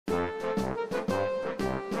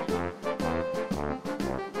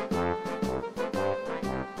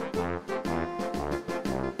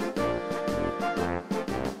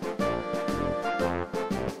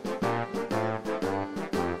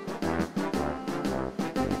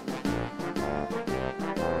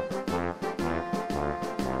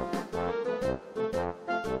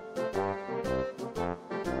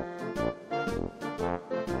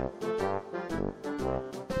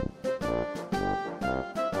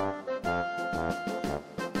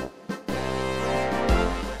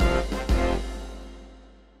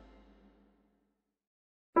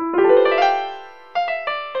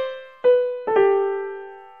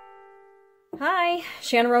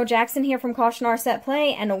Shannon Rowe Jackson here from Caution Art Set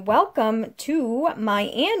Play, and welcome to my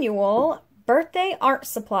annual birthday art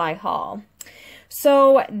supply haul.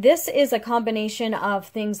 So this is a combination of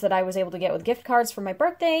things that I was able to get with gift cards for my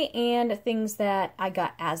birthday and things that I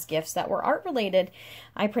got as gifts that were art related.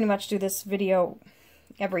 I pretty much do this video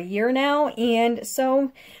every year now, and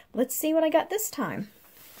so let's see what I got this time.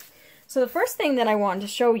 So the first thing that I wanted to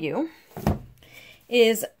show you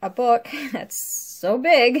is a book that's so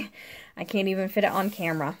big I can't even fit it on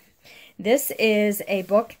camera. This is a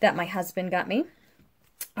book that my husband got me.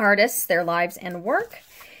 Artists, Their Lives and Work.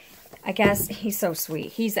 I guess he's so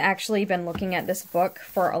sweet. He's actually been looking at this book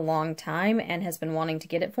for a long time and has been wanting to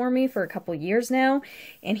get it for me for a couple years now.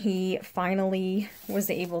 And he finally was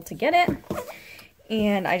able to get it.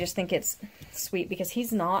 And I just think it's sweet because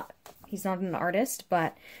he's not an artist,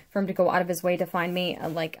 but for him to go out of his way to find me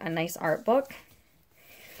a nice art book.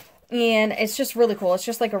 And it's just really cool. It's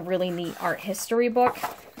just like a really neat art history book.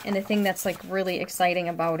 And the thing that's like really exciting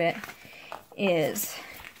about it is,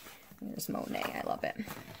 there's Monet, I love it.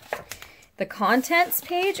 The contents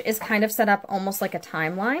page is kind of set up almost like a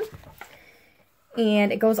timeline.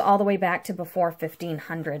 And it goes all the way back to before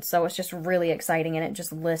 1500. So it's just really exciting, and it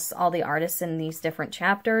just lists all the artists in these different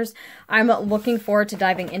chapters. I'm looking forward to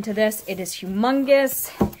diving into this. It is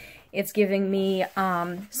humongous. It's giving me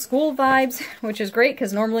school vibes, which is great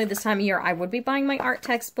because normally this time of year I would be buying my art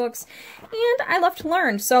textbooks, and I love to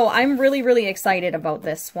learn. So I'm really, really excited about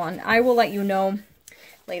this one. I will let you know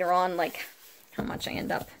later on like how much I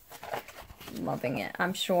end up loving it.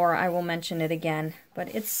 I'm sure I will mention it again,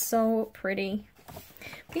 but it's so pretty.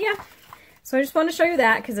 But yeah, so I just want to show you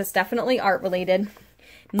that because it's definitely art related.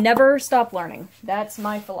 Never stop learning. That's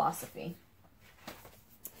my philosophy.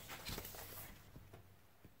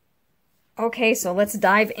 Okay, so let's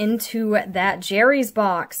dive into that Jerry's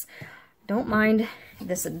box. Don't mind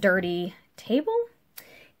this dirty table.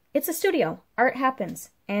 It's a studio. Art happens,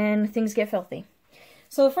 and things get filthy.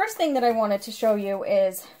 So the first thing that I wanted to show you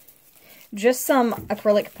is just some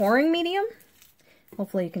acrylic pouring medium.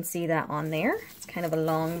 Hopefully you can see that on there. It's kind of a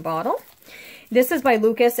long bottle. This is by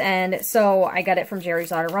Lucas, and so I got it from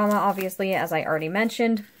Jerry's Artarama, obviously, as I already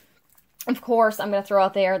mentioned. Of course, I'm going to throw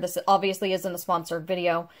out there, this obviously isn't a sponsored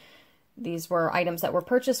video. These were items that were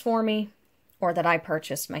purchased for me or that I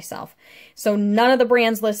purchased myself. So none of the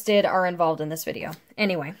brands listed are involved in this video.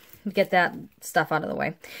 Anyway, get that stuff out of the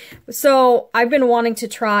way. So I've been wanting to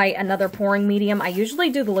try another pouring medium. I usually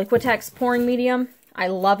do the Liquitex pouring medium. I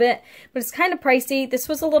love it, but it's kind of pricey. This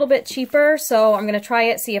was a little bit cheaper, so I'm going to try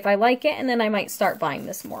it, see if I like it, and then I might start buying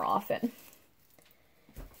this more often.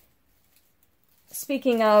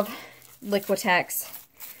 Speaking of Liquitex,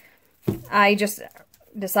 I just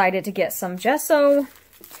decided to get some gesso.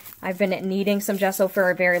 I've been needing some gesso for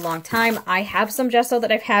a very long time. I have some gesso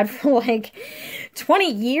that I've had for like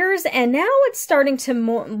 20 years, and now it's starting to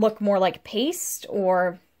look more like paste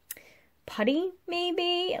or putty,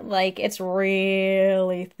 maybe. Like, it's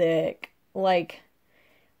really thick. Like,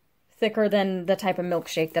 thicker than the type of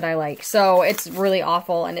milkshake that I like. So it's really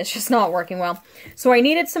awful, and it's just not working well. So I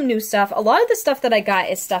needed some new stuff. A lot of the stuff that I got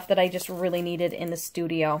is stuff that I just really needed in the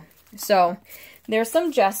studio. So there's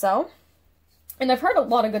some gesso, and I've heard a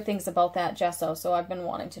lot of good things about that gesso, so I've been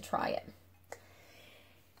wanting to try it.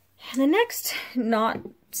 And the next, not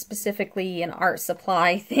specifically an art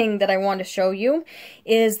supply thing that I want to show you,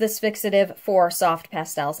 is this fixative for soft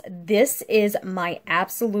pastels. This is my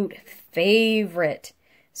absolute favorite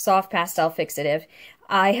soft pastel fixative.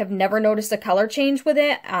 I have never noticed a color change with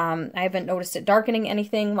it. I haven't noticed it darkening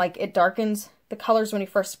anything. Like, it darkens the colors when you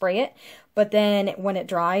first spray it, but then when it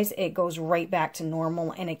dries, it goes right back to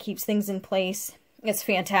normal, and it keeps things in place. It's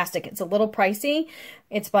fantastic. It's a little pricey.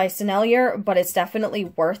 It's by Sennelier, but it's definitely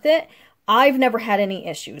worth it. I've never had any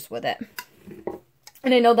issues with it.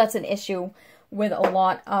 And I know that's an issue with a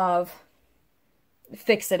lot of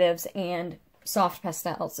fixatives and soft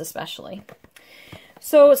pastels especially.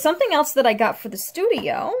 So something else that I got for the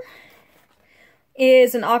studio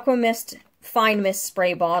is an Aqua Mist Fine Mist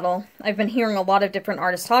spray bottle. I've been hearing a lot of different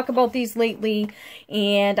artists talk about these lately,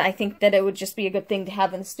 and I think that it would just be a good thing to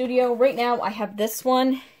have in the studio. Right now I have this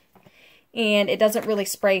one, and it doesn't really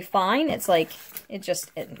spray fine. It's like,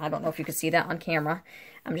 I don't know if you can see that on camera.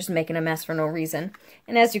 I'm just making a mess for no reason.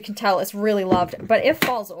 And as you can tell, it's really loved, but it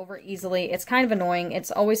falls over easily. It's kind of annoying. It's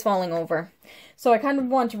always falling over. So I kind of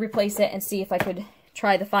wanted to replace it and see if I could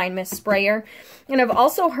try the Fine Mist sprayer. And I've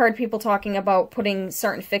also heard people talking about putting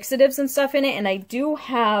certain fixatives and stuff in it, and I do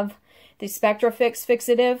have the SpectraFix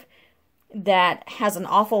fixative that has an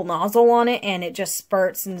awful nozzle on it, and it just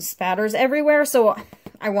spurts and spatters everywhere, so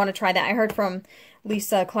I want to try that. I heard from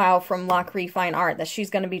Lisa Clow from Lacree Fine Art that she's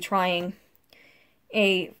going to be trying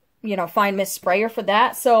a, you know, fine mist sprayer for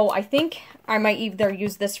that. So I think I might either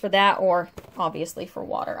use this for that or obviously for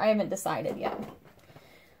water. I haven't decided yet.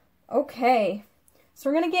 Okay, so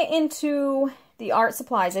we're going to get into the art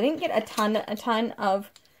supplies. I didn't get a ton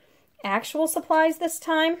of actual supplies this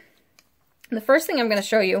time. The first thing I'm going to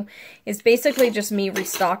show you is basically just me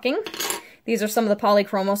restocking. These are some of the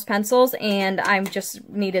Polychromos pencils, and I just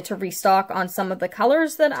needed to restock on some of the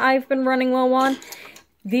colors that I've been running low on.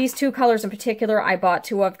 These two colors in particular I bought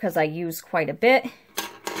 2 of because I use quite a bit,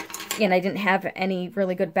 and I didn't have any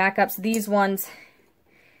really good backups. These ones,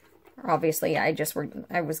 obviously, I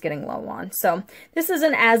was getting low on. So this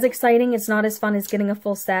isn't as exciting. It's not as fun as getting a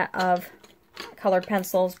full set of colored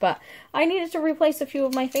pencils, but I needed to replace a few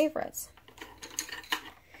of my favorites.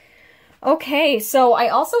 Okay, so I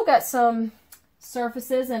also got some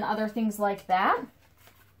surfaces and other things like that.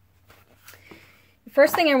 The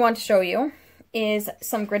first thing I want to show you is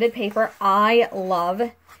some gridded paper. I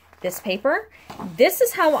love this paper. This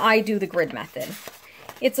is how I do the grid method.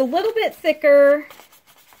 It's a little bit thicker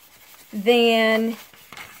than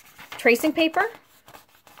tracing paper,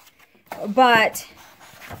 but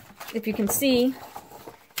if you can see,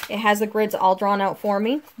 it has the grids all drawn out for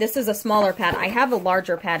me. This is a smaller pad. I have a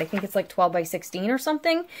larger pad. I think it's like 12 by 16 or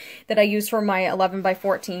something that I use for my 11 by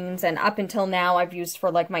 14s. And up until now, I've used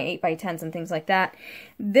for like my 8 by 10s and things like that.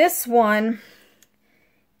 This one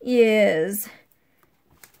is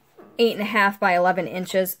 8.5 by 11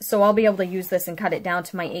 inches. So I'll be able to use this and cut it down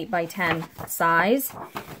to my 8 by 10 size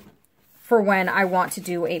for when I want to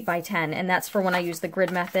do 8 by 10. And that's for when I use the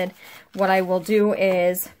grid method. What I will do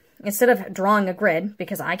is, instead of drawing a grid,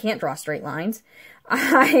 because I can't draw straight lines,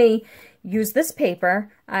 I use this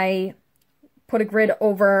paper. I put a grid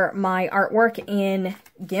over my artwork in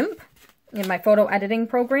GIMP, in my photo editing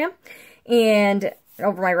program, and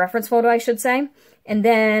over my reference photo, I should say. And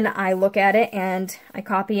then I look at it and I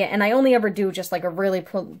copy it, and I only ever do just like a really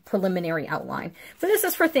preliminary outline. So this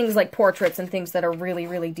is for things like portraits and things that are really,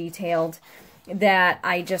 really detailed, that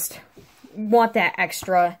I just want that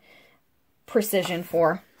extra precision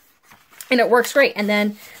for. And it works great. And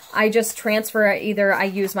then I just transfer it. Either I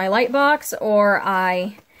use my light box or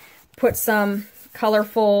I put some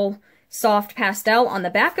colorful soft pastel on the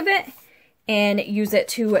back of it and use it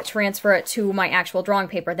to transfer it to my actual drawing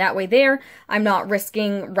paper. That way there, I'm not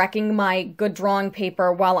risking wrecking my good drawing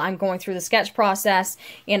paper while I'm going through the sketch process,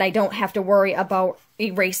 and I don't have to worry about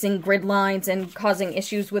erasing grid lines and causing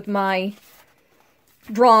issues with my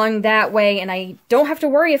drawing that way, and I don't have to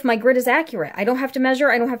worry if my grid is accurate. I don't have to measure,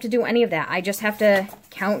 I don't have to do any of that. I just have to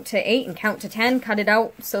count to 8 and count to 10, cut it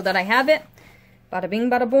out so that I have it. Bada bing,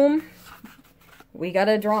 bada boom. We got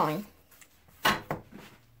a drawing.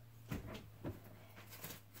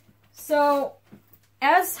 So,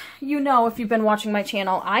 as you know, if you've been watching my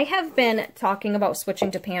channel, I have been talking about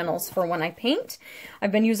switching to panels for when I paint.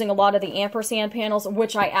 I've been using a lot of the ampersand panels,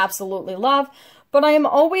 which I absolutely love, but I am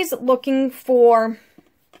always looking for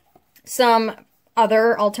some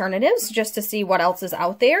other alternatives just to see what else is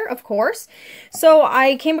out there, of course. So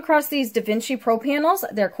I came across these DaVinci Pro panels.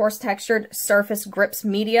 They're coarse textured surface grips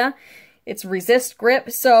media. It's resist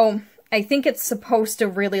grip, so I think it's supposed to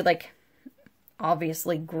really, like,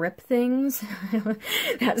 obviously grip things.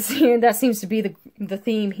 that seems to be the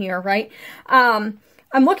theme here, right?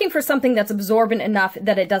 I'm looking for something that's absorbent enough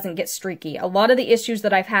that it doesn't get streaky. A lot of the issues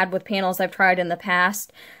that I've had with panels I've tried in the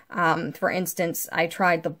past, for instance, I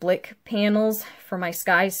tried the Blick panels for my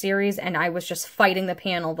Sky series, and I was just fighting the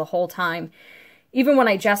panel the whole time. Even when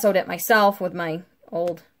I gessoed it myself with my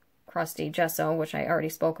old crusty gesso, which I already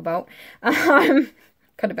spoke about,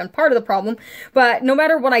 could have been part of the problem. But no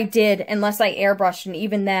matter what I did, unless I airbrushed, and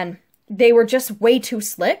even then, they were just way too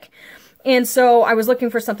slick. And so I was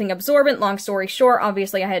looking for something absorbent. Long story short,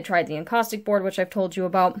 obviously I had tried the encaustic board, which I've told you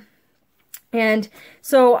about. And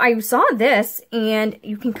so I saw this, and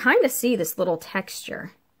you can kind of see this little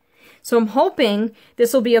texture. So I'm hoping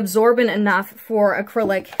this will be absorbent enough for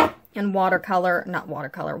acrylic and watercolor, not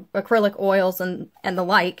watercolor, acrylic oils and the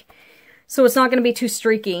like. So it's not going to be too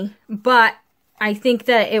streaky, but I think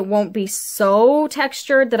that it won't be so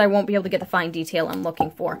textured that I won't be able to get the fine detail I'm looking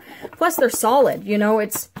for. Plus they're solid, you know,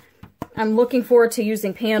 I'm looking forward to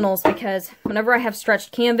using panels because whenever I have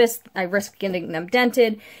stretched canvas, I risk getting them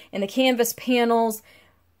dented. And the canvas panels,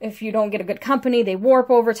 if you don't get a good company, they warp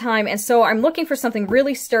over time. And so I'm looking for something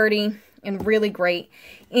really sturdy and really great.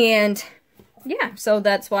 And yeah, so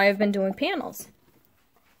that's why I've been doing panels.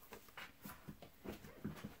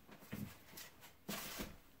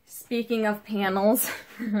 Speaking of panels,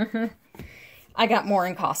 I got more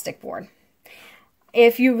encaustic board.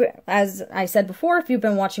 If you, as I said before, if you've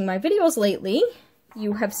been watching my videos lately,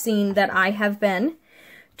 you have seen that I have been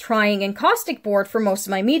trying encaustic board for most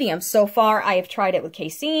of my mediums. So far, I have tried it with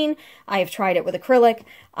casein, I have tried it with acrylic,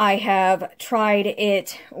 I have tried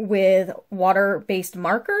it with water-based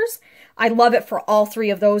markers. I love it for all three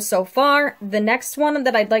of those so far. The next one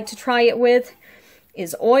that I'd like to try it with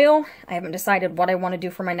is oil. I haven't decided what I want to do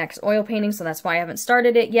for my next oil painting, so that's why I haven't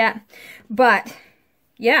started it yet. But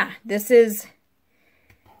yeah, this is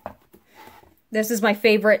my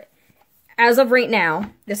favorite. As of right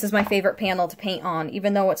now, this is my favorite panel to paint on,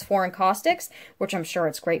 even though it's for encaustics, which I'm sure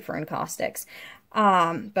it's great for encaustics.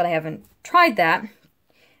 But I haven't tried that.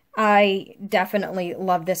 I definitely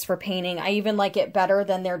love this for painting. I even like it better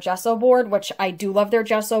than their gesso board, which I do love their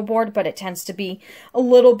gesso board, but it tends to be a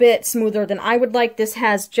little bit smoother than I would like. This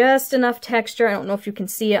has just enough texture. I don't know if you can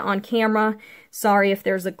see it on camera. Sorry if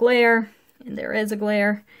there's a glare, and there is a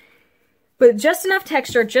glare. But just enough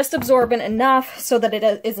texture, just absorbent enough so that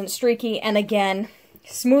it isn't streaky, and again,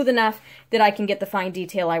 smooth enough that I can get the fine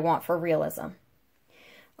detail I want for realism.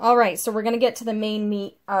 All right, so we're going to get to the main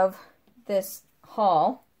meat of this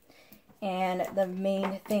haul. And the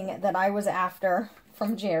main thing that I was after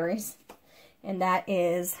from Jerry's, and that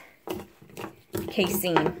is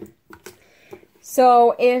casein.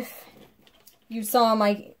 So if you saw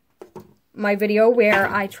my video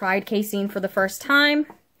where I tried casein for the first time,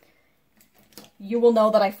 you will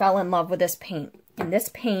know that I fell in love with this paint. And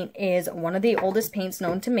this paint is one of the oldest paints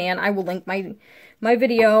known to man. I will link my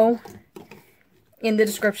video in the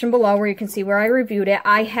description below where you can see where I reviewed it.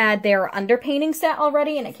 I had their underpainting set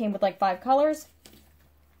already, and it came with like 5 colors.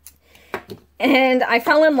 And I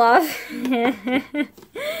fell in love.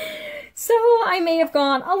 So I may have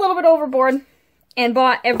gone a little bit overboard and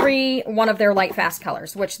bought every one of their light fast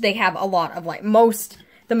colors, which they have a lot of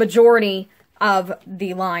the majority of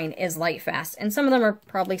the line is light fast. And some of them are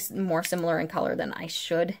probably more similar in color than I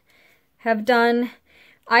should have done.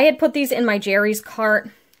 I had put these in my Jerry's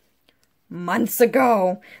cart months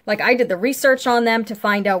ago. Like, I did the research on them to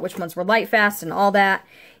find out which ones were light fast and all that,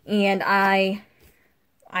 and I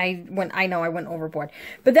know I went overboard.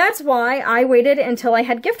 But that's why I waited until I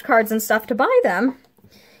had gift cards and stuff to buy them,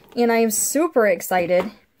 and I am super excited.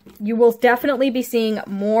 You will definitely be seeing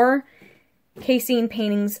more casein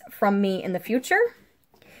paintings from me in the future.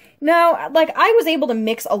 Now, like, I was able to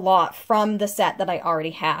mix a lot from the set that I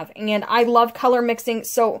already have, and I love color mixing,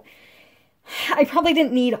 so I probably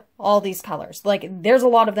didn't need all these colors. Like, there's a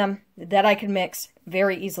lot of them that I could mix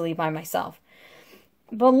very easily by myself.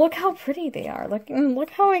 But look how pretty they are. Look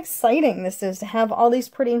how exciting this is to have all these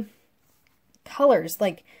pretty colors.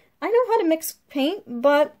 Like, I know how to mix paint,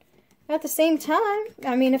 but at the same time,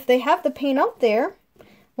 I mean, if they have the paint out there,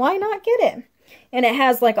 why not get it? And it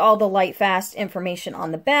has, like, all the light fast information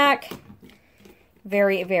on the back.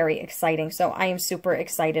 Very, very exciting. So I am super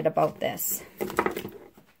excited about this.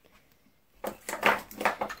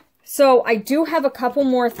 So I do have a couple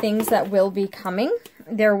more things that will be coming.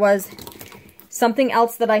 There was something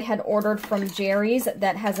else that I had ordered from Jerry's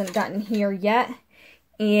that hasn't gotten here yet.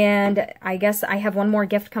 And I guess I have one more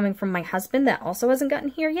gift coming from my husband that also hasn't gotten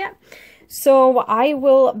here yet. So I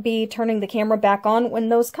will be turning the camera back on when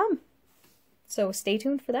those come. So stay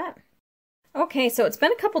tuned for that. Okay, so it's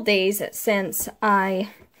been a couple days since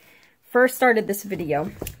I first started this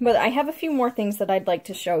video, but I have a few more things that I'd like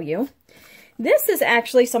to show you. This is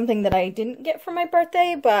actually something that I didn't get for my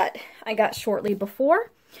birthday, but I got shortly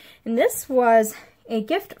before. And this was a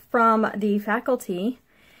gift from the faculty,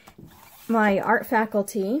 my art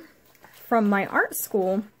faculty, from my art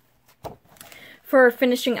school for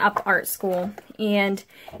finishing up art school. And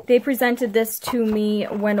they presented this to me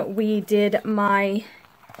when we did my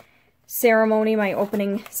ceremony, my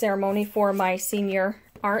opening ceremony for my senior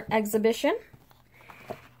art exhibition.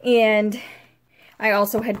 And I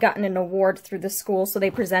also had gotten an award through the school, so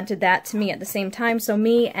they presented that to me at the same time. So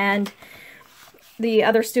me and the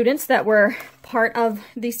other students that were part of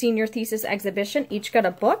the senior thesis exhibition each got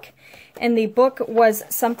a book. And the book was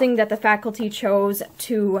something that the faculty chose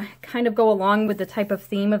to kind of go along with the type of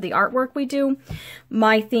theme of the artwork we do.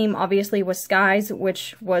 My theme obviously was skies,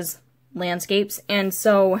 which was landscapes. And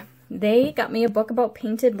so they got me a book about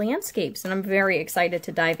painted landscapes, and I'm very excited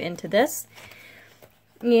to dive into this.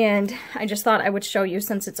 And I just thought I would show you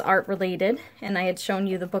since it's art related, and I had shown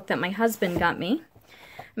you the book that my husband got me.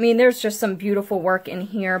 I mean, there's just some beautiful work in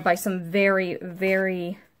here by some very,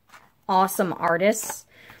 very awesome artists.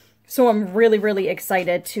 So I'm really, really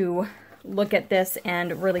excited to look at this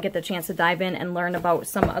and really get the chance to dive in and learn about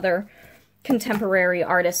some other contemporary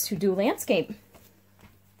artists who do landscape.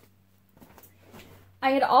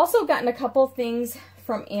 I had also gotten a couple things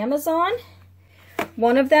from Amazon.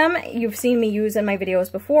 One of them you've seen me use in my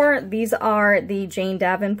videos before. These are the Jane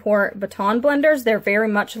Davenport baton blenders. They're very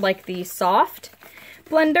much like the soft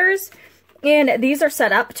blenders. And these are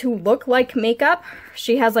set up to look like makeup.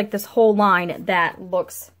 She has like this whole line that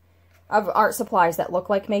looks, of art supplies that look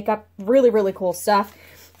like makeup. Really, really cool stuff.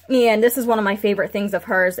 And this is one of my favorite things of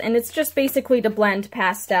hers. And it's just basically to blend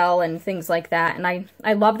pastel and things like that. And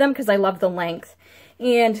I love them because I love the length.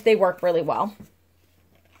 And they work really well.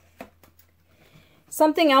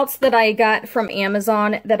 Something else that I got from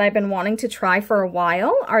Amazon that I've been wanting to try for a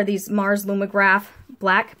while are these Mars Lumograph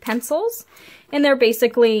black pencils. And they're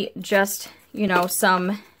basically just, you know, some,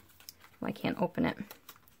 well, I can't open it.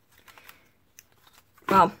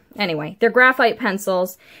 Well, anyway, they're graphite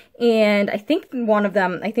pencils. And I think one of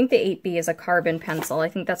them, I think the 8B is a carbon pencil. I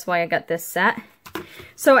think that's why I got this set.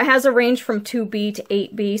 So it has a range from 2B to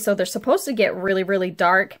 8B. So they're supposed to get really, really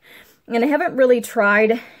dark. And I haven't really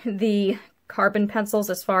tried the carbon pencils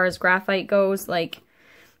as far as graphite goes,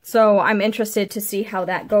 so I'm interested to see how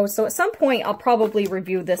that goes. So at some point I'll probably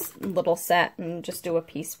review this little set and just do a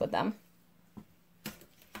piece with them.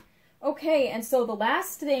 Okay, and so the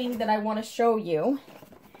last thing that I want to show you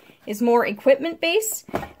is more equipment based.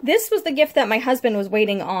 This was the gift that my husband was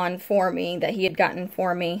waiting on for me, that he had gotten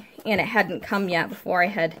for me, and it hadn't come yet before I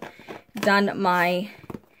had done my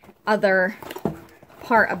other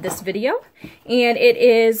part of this video. And it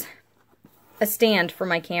is a stand for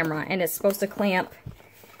my camera, and it's supposed to clamp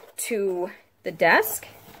to the desk,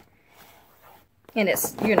 and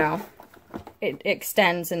it's, you know, it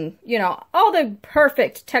extends, and, you know, all the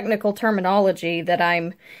perfect technical terminology that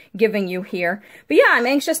I'm giving you here. But yeah, I'm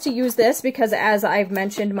anxious to use this because, as I've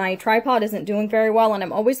mentioned, my tripod isn't doing very well, and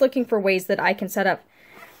I'm always looking for ways that I can set up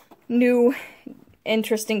new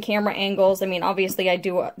interesting camera angles. I mean, obviously I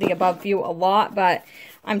do the above view a lot, but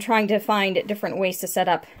I'm trying to find different ways to set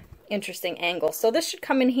up interesting angles. So this should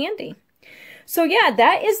come in handy. So yeah,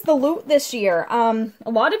 that is the loot this year. A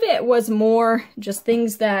lot of it was more just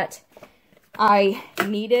things that I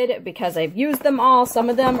needed because I've used them all. Some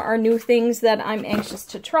of them are new things that I'm anxious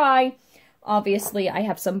to try. Obviously, I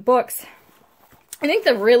have some books. I think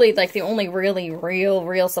the really, the only really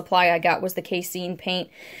real supply I got was the Casein paint.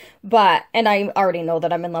 And I already know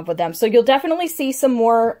that I'm in love with them. So you'll definitely see some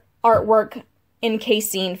more artwork in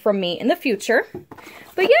Casein from me in the future.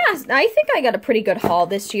 But yeah, I think I got a pretty good haul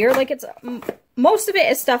this year. It's most of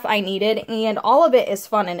it is stuff I needed, and all of it is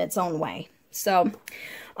fun in its own way. So,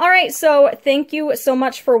 all right, so thank you so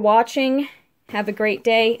much for watching. Have a great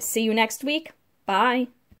day. See you next week. Bye.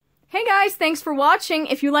 Hey guys, thanks for watching.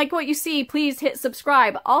 If you like what you see, please hit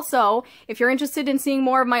subscribe. Also, if you're interested in seeing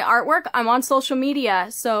more of my artwork, I'm on social media,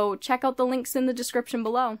 so check out the links in the description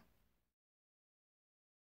below.